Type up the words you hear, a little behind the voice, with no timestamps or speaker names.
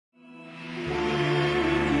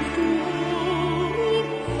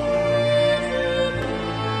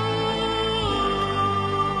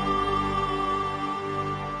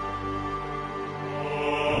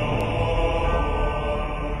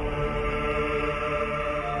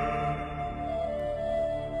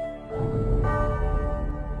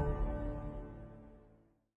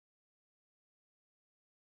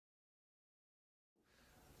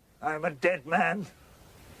I am a dead man.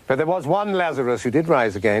 But there was one Lazarus who did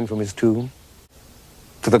rise again from his tomb,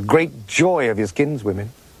 to the great joy of his kinswomen.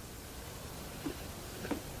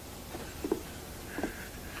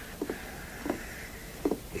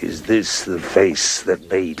 Is this the face that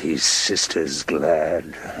made his sisters glad?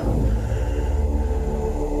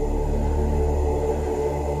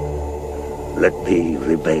 Let me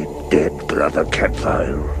remain dead, brother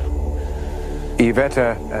Cadfael.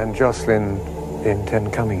 Iveta and Jocelyn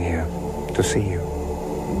intend coming here to see you.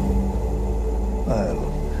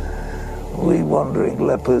 Well, we wandering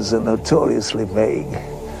lepers are notoriously vague.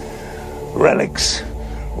 Relics,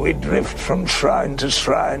 we drift from shrine to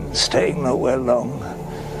shrine, staying nowhere long.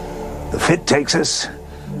 The fit takes us,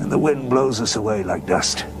 and the wind blows us away like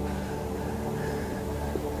dust.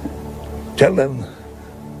 Tell them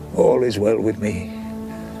all is well with me,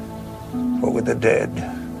 for with the dead,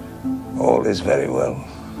 all is very well.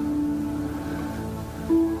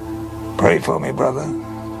 Pray for me, brother.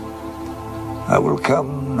 I will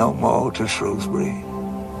come no more to Shrewsbury.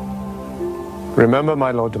 Remember,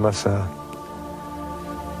 my Lord de Massard,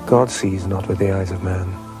 God sees not with the eyes of man.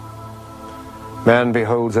 Man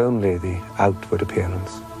beholds only the outward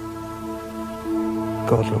appearance.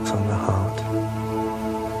 God looks on the heart.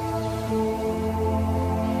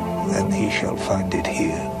 Then he shall find it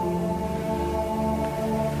here.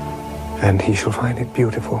 And he shall find it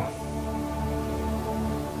beautiful,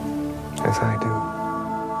 as I do.